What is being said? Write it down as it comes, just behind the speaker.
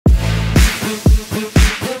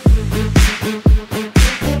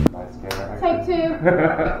Hey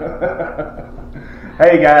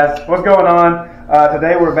guys, what's going on?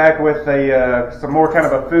 Today we're back with some more kind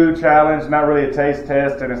of a food challenge, not really a taste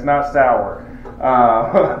test, and it's not sour.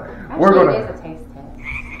 Actually, it is a taste test.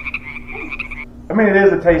 I mean, it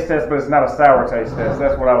is a taste test, but it's not a sour taste test.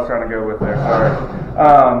 That's what I was trying to go with there. Sorry.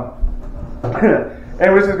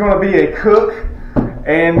 And this is going to be a cook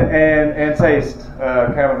and taste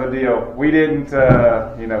kind of a deal. We didn't,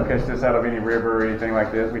 catch this out of any river or anything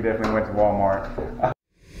like this. We definitely went to Walmart.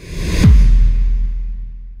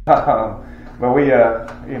 But we, and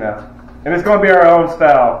it's going to be our own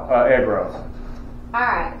style egg rolls.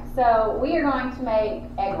 Alright, so we are going to make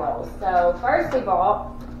egg rolls. So first we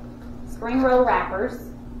bought spring roll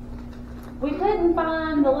wrappers. We couldn't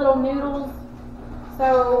find the little noodles,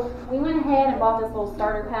 so we went ahead and bought this little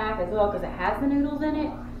starter pack as well because it has the noodles in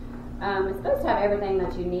it. It's supposed to have everything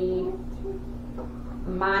that you need,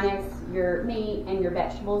 minus your meat and your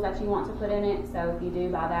vegetables that you want to put in it. So if you do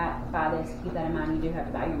buy this, keep that in mind. You do have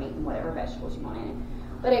to buy your meat and whatever vegetables you want in it.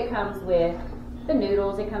 But it comes with the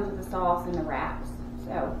noodles, it comes with the sauce and the wraps.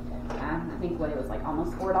 So I think what it was like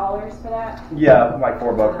almost $4 for that. Yeah, like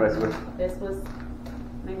 $4 basically. This was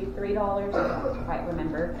maybe $3. I don't quite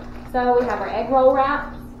remember. So we have our egg roll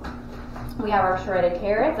wraps. We have our shredded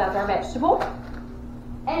carrots. That's our vegetable.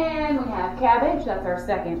 And we have cabbage. That's our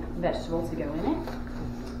second vegetable to go in it.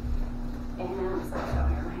 And sorry, I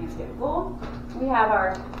don't hear my hands getting full. We have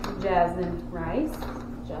our jasmine rice.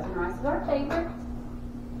 Jasmine rice is our favorite.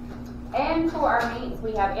 And for our meats,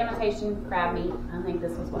 we have imitation crab meat. I think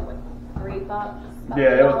this was what, like $3?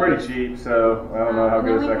 Yeah, it was pretty cheap, so I don't know how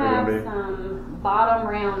good it's actually going to be. We have some bottom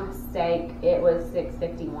round steak. It was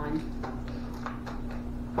 $6.51.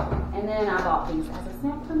 And then I bought these as a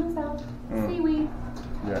snack for myself. Seaweed.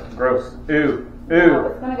 Yeah, gross. Ew. Ew. So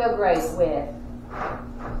it's going to go great with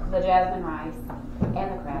the jasmine rice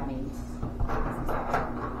and the crab meat.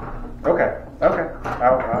 Okay.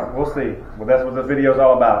 We'll see. Well, that's what this video is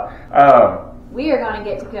all about. We are going to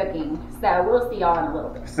get to cooking, so we'll see y'all in a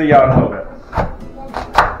little bit. See y'all in a little bit.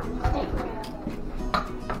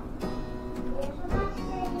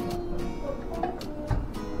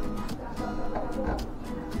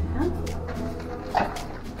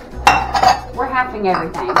 We're halving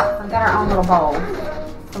everything. We've got our own little bowl,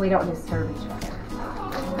 so we don't disturb each other.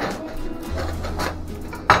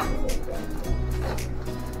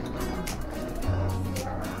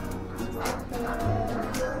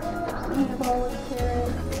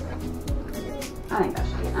 I think that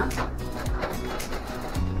should be enough.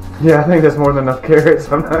 Yeah, I think that's more than enough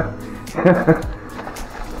carrots. I'm not.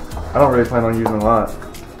 I don't really plan on using a lot.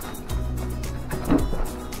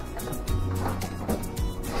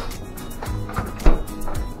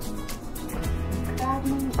 Crab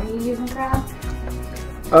meat? Are you using crab?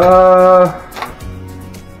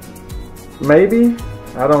 Maybe.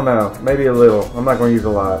 I don't know. Maybe a little. I'm not going to use a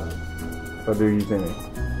lot. If I do use any.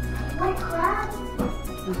 Like crab?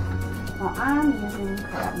 Well, I'm using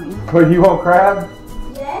crab meat. Well, you want crab?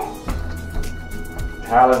 Yes.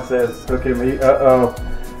 Alan says cooking meat. Uh-oh.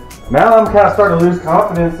 Now I'm kind of starting to lose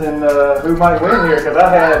confidence in who might win here because I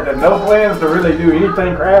had no plans to really do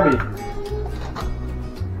anything crabby.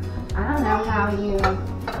 I don't know how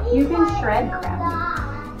you can shred crab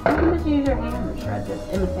meat. You can just use your hand to shred this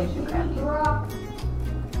imitation crab meat.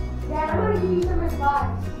 Dad, I'm going to give you some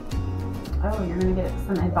advice. Oh, you're going to get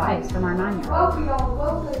some advice from our 9-year-old.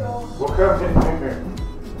 Both of y'all. We'll come in here.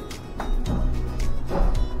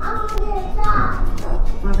 I'm going to get a shot.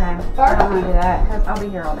 Okay, I don't want to do that because I'll be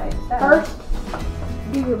here all day. So. First,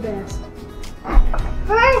 do your best.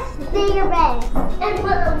 First, do your best. And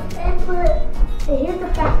here's the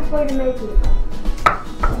fastest way to make it.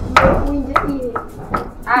 We just eat it.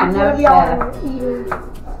 I know, y'all eat it.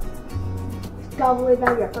 Gobble it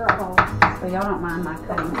out your fur hole. so y'all don't mind my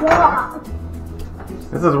cutting. Yeah.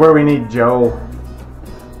 This is where we need Joel.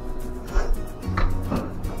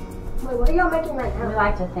 Wait, what are y'all making right We now?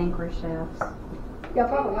 like to think we're chefs. Y'all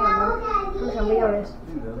probably are, huh? I'm just gonna be honest.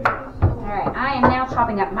 Alright, I am now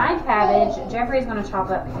chopping up my cabbage. Jeffrey's going to chop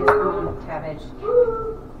up his own cabbage.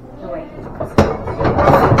 The way he wants.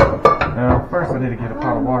 Now, first I need to get a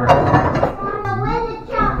pot of water.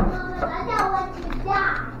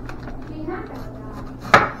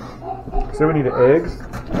 So we need eggs.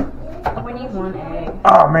 We need one egg.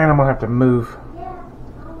 Oh man, I'm gonna have to move.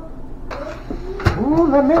 Ooh,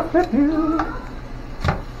 let me flip you.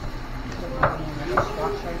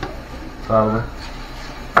 Probably.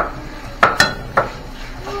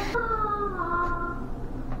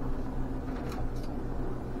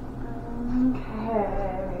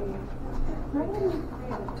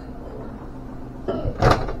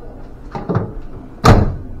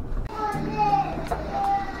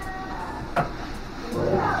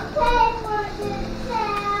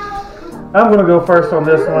 I'm gonna go first on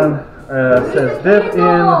this one. It says dip in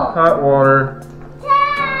hot water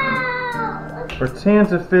for 10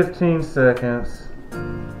 to 15 seconds.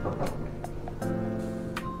 Ooh,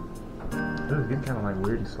 it's getting kind of like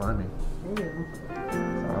weird and slimy. It's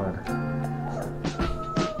odd.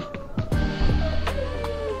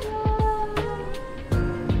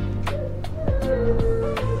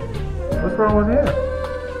 What's wrong with him?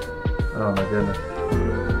 Oh my goodness.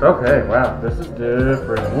 Okay, wow, this is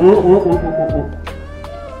different. Woo, woo, woo, woo, woo, woo.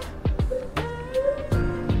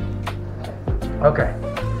 Okay,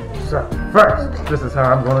 so first, this is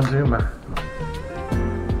how I'm going to do my.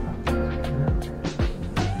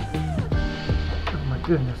 Oh my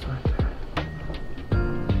goodness, right there.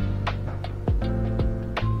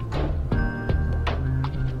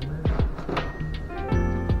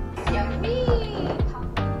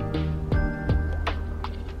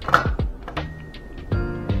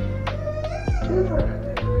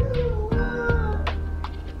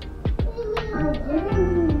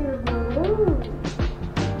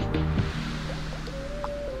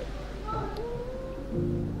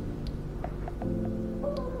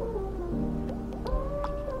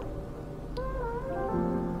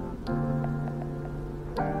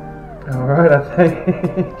 Alright, I think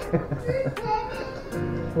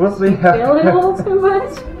we'll see how. Feel it a little too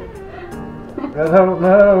much? I don't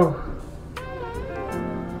know.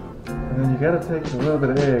 And then you gotta take a little bit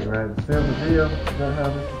of egg, right? Seal the deal. Is that how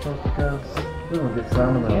this is supposed to go? We're gonna get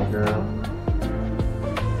salmonella, girl.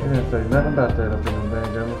 You didn't say nothing about that up in the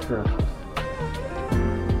dang gum instructions.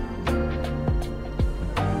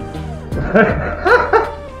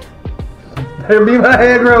 There be my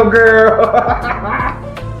egg roll, girl.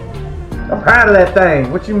 I'm proud of that thing.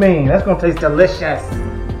 What you mean? That's gonna taste delicious.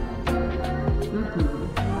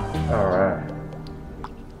 All right.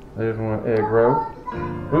 There's one egg roll.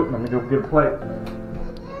 Oop, let me go get a plate.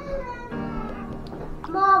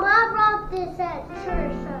 Mom, I brought this at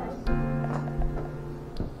church.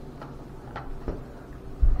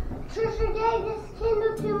 Trisha gave this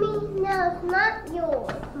Kindle to me. No, it's not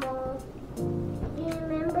yours, Mom. Do you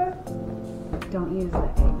remember? Don't use the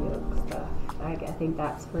egg yolk stuff. I think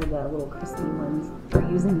that's for the little crispy ones. For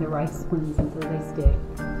using the rice ones until they stick.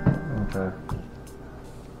 Okay.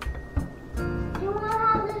 Do you want to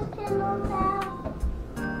have this Kindle now?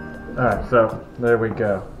 All right, so there we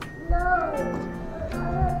go. No.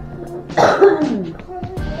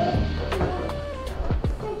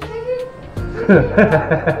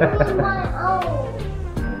 My own.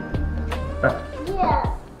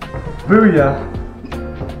 Yeah. Booyah.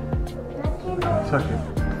 That Kindle. Tuck it.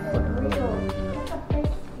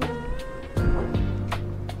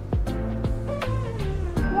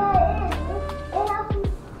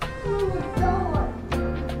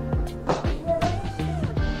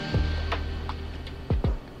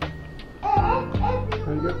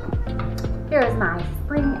 Here is my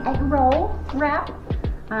spring egg roll wrap.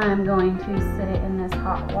 I'm going to sit it in this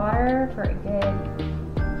hot water for a good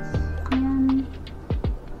 10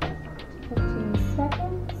 to 15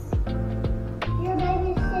 seconds. Your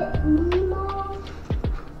baby sit Nemo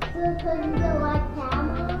because you don't like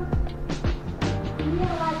camel. You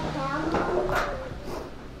don't like camel.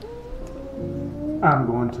 I'm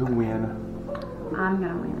going to win. I'm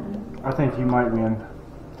gonna win. I think you might win,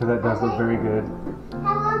 because that does look very good.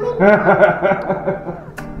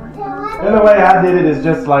 And the way I did it is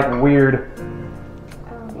just like weird.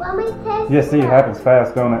 Let me taste Yeah, see, it happens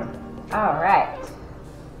fast, don't it? All right.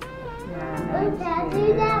 Would Dad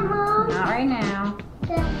do that, Mom? Not right now.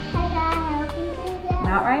 Can I help you do that?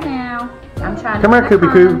 Not right now. I'm trying Come to here, do the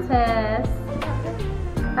Koopy Koo. contest.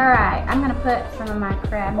 All right, I'm gonna put some of my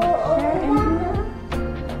crab mixture in here.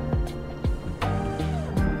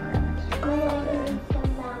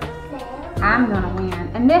 I'm gonna win,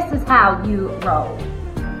 and this is how you roll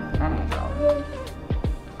an egg roll.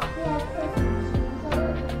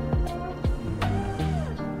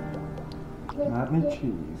 Not any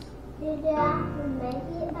cheese. Did I have to make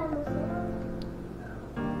it by myself?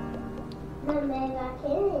 No, maybe I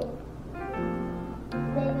can.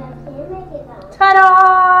 Maybe I can make it by myself.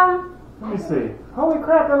 Ta-da! Let me see. Holy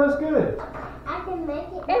crap, that looks good. I can make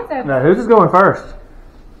it. It's okay. Now, who's going first?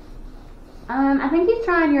 I think he's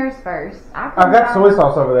trying yours first. I've got soy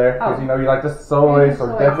sauce over there, because you know you like the soy, There's so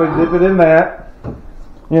soy definitely sauce. dip it in that.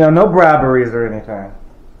 You know, no briberies or anything.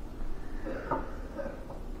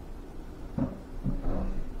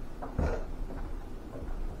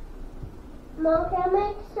 Mom, can I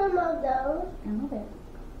make some of those? A little bit.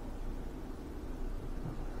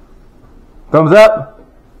 Thumbs up?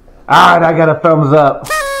 Alright, I got a thumbs up. I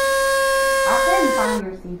couldn't find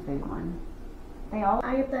your seafood one. They all.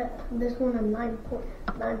 I get this one in 9 points.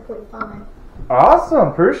 9.5. Awesome.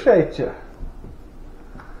 Appreciate you.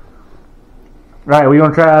 Right, we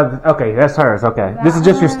gonna try. Okay, that's hers. Okay, this is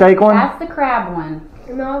just your steak one. That's the crab one.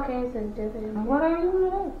 No, okay, it's a different. Whatever you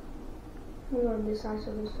want to do. We're going to decide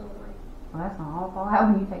so we still like. Well, that's not all fall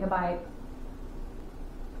out when you take a bite.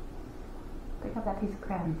 Pick up that piece of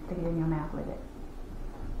crab and stick it in your mouth with it.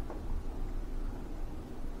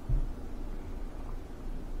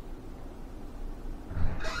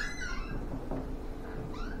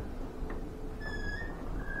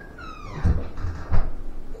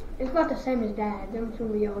 It's about the same as Dad's, I'm just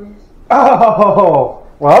going to be honest. Oh,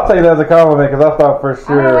 well, I'll take that as a compliment because I thought for Oh,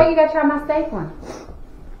 sure. wait, you gotta try my steak one.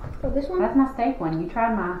 Oh, this one? That's my steak one. You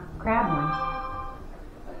tried my crab one.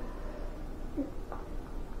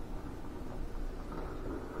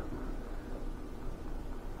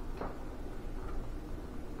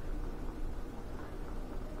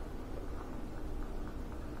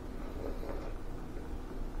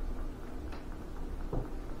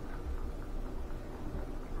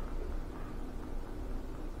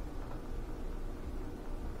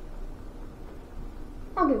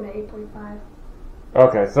 I'll give it 8.5.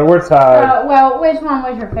 Okay, so we're tied. Well, which one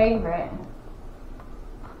was your favorite?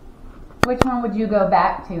 Which one would you go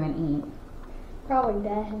back to and eat? Probably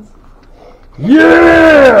Dad's.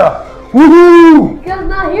 Yeah! Woohoo! Because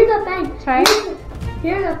no, here's the thing. Try it.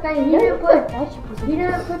 Here's the thing. He didn't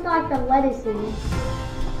put like the lettuce in.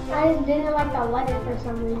 I just didn't like the lettuce for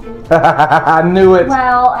some reason. I knew it.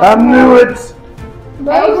 Well, I knew it.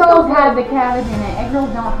 But egg it was rolls still have good. the cabbage in it. Egg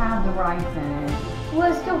rolls don't have the rice in it.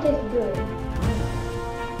 Well, it still tastes good.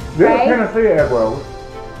 This Right? is Tennessee egg rolls.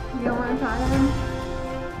 You don't want to try them?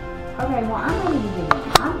 Okay, well, I'm ready to eat.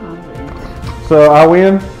 I'm hungry. So I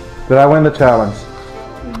win. Did I win the challenge?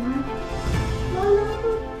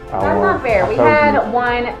 I That's won. not fair. I We told had you.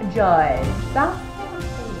 one judge. That's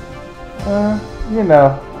You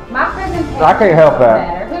know. my presentation. I can't help was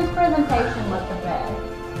that. Better. Whose presentation was the best?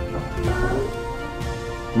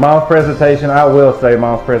 Mom's presentation, I will say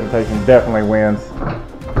Mom's presentation definitely wins.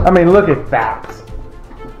 I mean, look at that.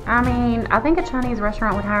 I mean, I think a Chinese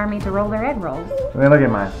restaurant would hire me to roll their egg rolls. And then look at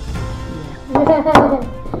mine.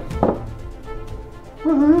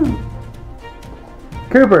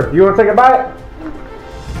 Cooper, you want to take a bite?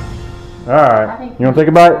 Alright. You want to take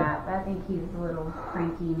a bite? I think he's a little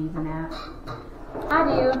cranky and needs a nap. I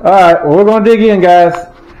do. Alright, well, we're going to dig in, guys.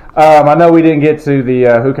 I know we didn't get to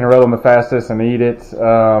the who can roll them the fastest and eat it.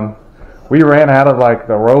 We ran out of like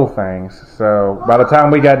the roll things. So by the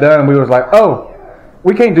time we got done, we was like, oh,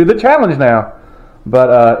 we can't do the challenge now.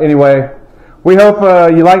 But anyway, we hope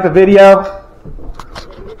you liked the video.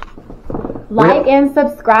 Like and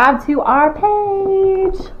subscribe to our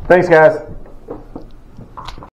page. Thanks, guys.